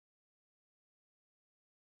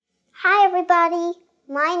Hi everybody,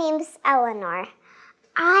 my name's Eleanor.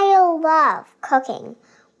 I love cooking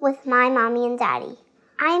with my mommy and daddy.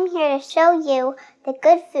 I'm here to show you that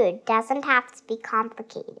good food doesn't have to be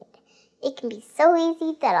complicated. It can be so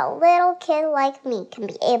easy that a little kid like me can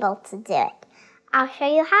be able to do it. I'll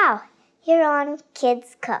show you how, here on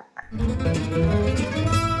Kids Cook.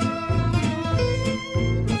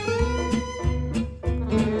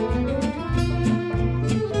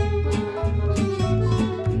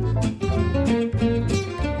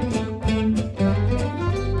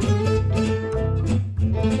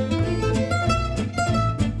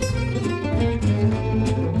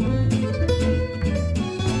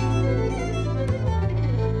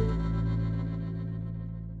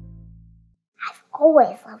 I've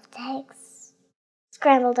always loved eggs.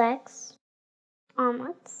 Scrambled eggs,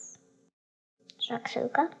 omelets,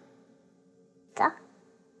 shakshuka, duck.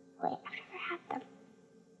 Wait, I've never had them.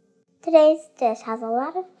 Today's dish has a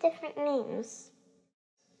lot of different names.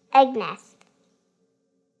 Egg nest,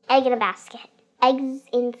 egg in a basket, eggs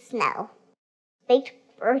in snow, baked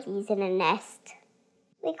birdies in a nest.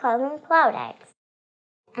 We call them cloud eggs.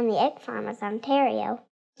 And the egg farmers of Ontario,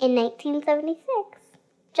 in 1976,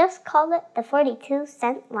 just called it the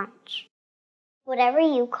 42-cent lunch. Whatever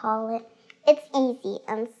you call it, it's easy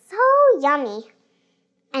and so yummy.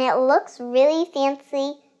 And it looks really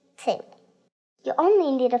fancy, too. You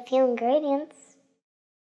only need a few ingredients.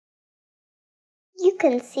 You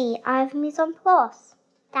can see I've mise en place.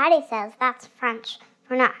 Daddy says that's French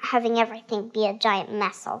for not having everything be a giant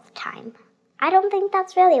mess all the time. I don't think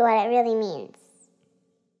that's really what it really means.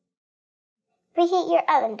 Preheat your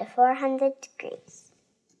oven to 400 degrees.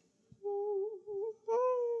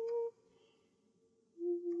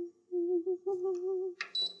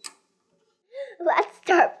 Let's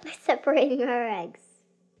start by separating our eggs.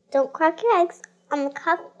 Don't crack your eggs on the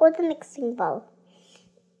cup or the mixing bowl,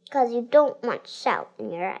 because you don't want shell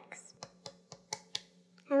in your eggs.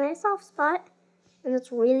 I'm in a soft spot, and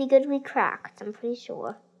it's really good we cracked, I'm pretty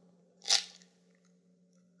sure.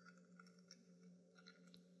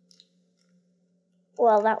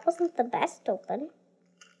 Well, that wasn't the best open,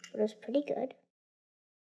 but it was pretty good.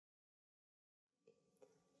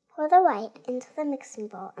 Pour the white into the mixing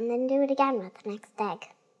bowl and then do it again with the next egg.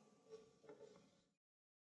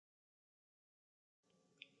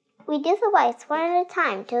 We do the whites one at a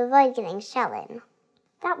time to avoid getting shell in.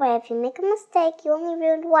 That way, if you make a mistake, you only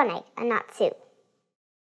ruined one egg and not two.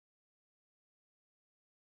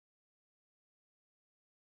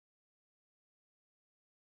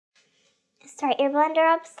 Start your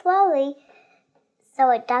blender up slowly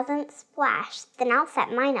so it doesn't splash. Then I'll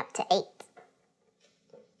set mine up to 8.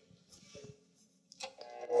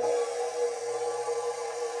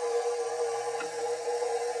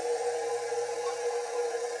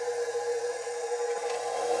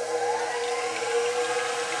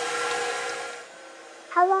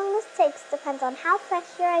 How long this takes depends on how fresh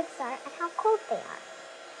your eggs are and how cold they are.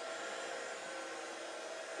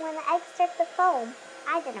 When the eggs start to foam,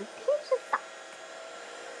 add in a pinch of salt.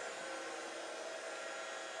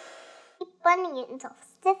 Keep blending it until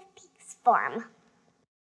stiff peaks form.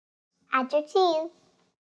 Add your cheese.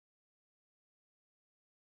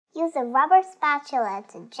 Use a rubber spatula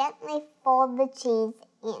to gently fold the cheese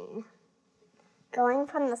in, going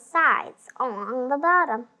from the sides along the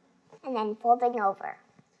bottom, and then folding over.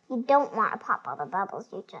 You don't want to pop all the bubbles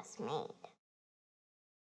you just made.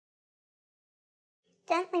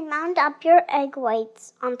 Gently mound up your egg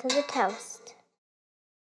whites onto the toast.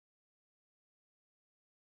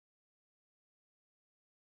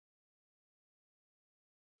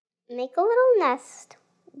 Make a little nest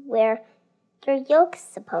where your yolk's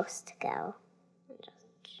supposed to go.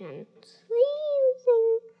 Just gently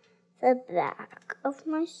using the back of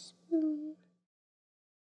my spoon.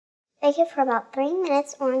 Bake it for about 3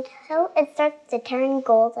 minutes or until it starts to turn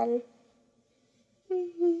golden.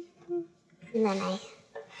 And then I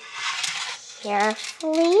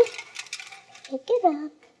carefully pick it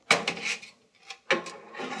up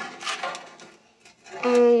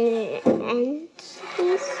and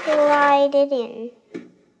slide it in.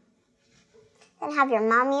 Then have your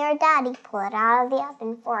mommy or daddy pull it out of the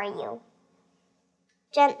oven for you.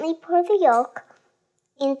 Gently pour the yolk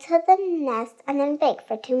into the nest and then bake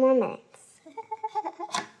for 2 more minutes.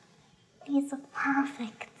 These look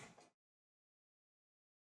perfect.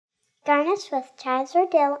 Garnish with chives or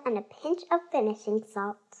dill and a pinch of finishing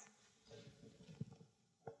salt.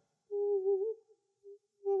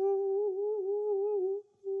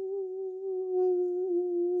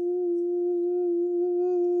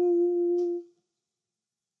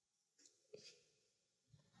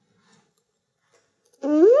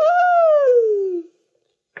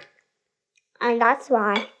 And that's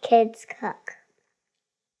why kids cook.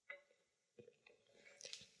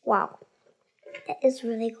 Wow. That is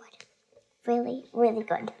really good. Really, really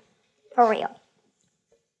good. For real.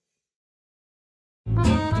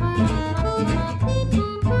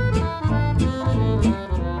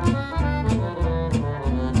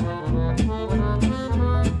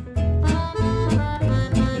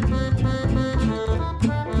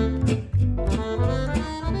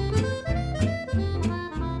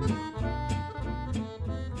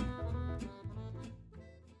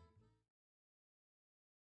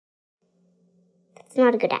 It's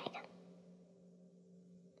not a good egg.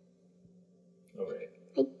 Okay.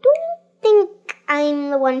 I don't think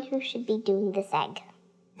I'm the one who should be doing this egg.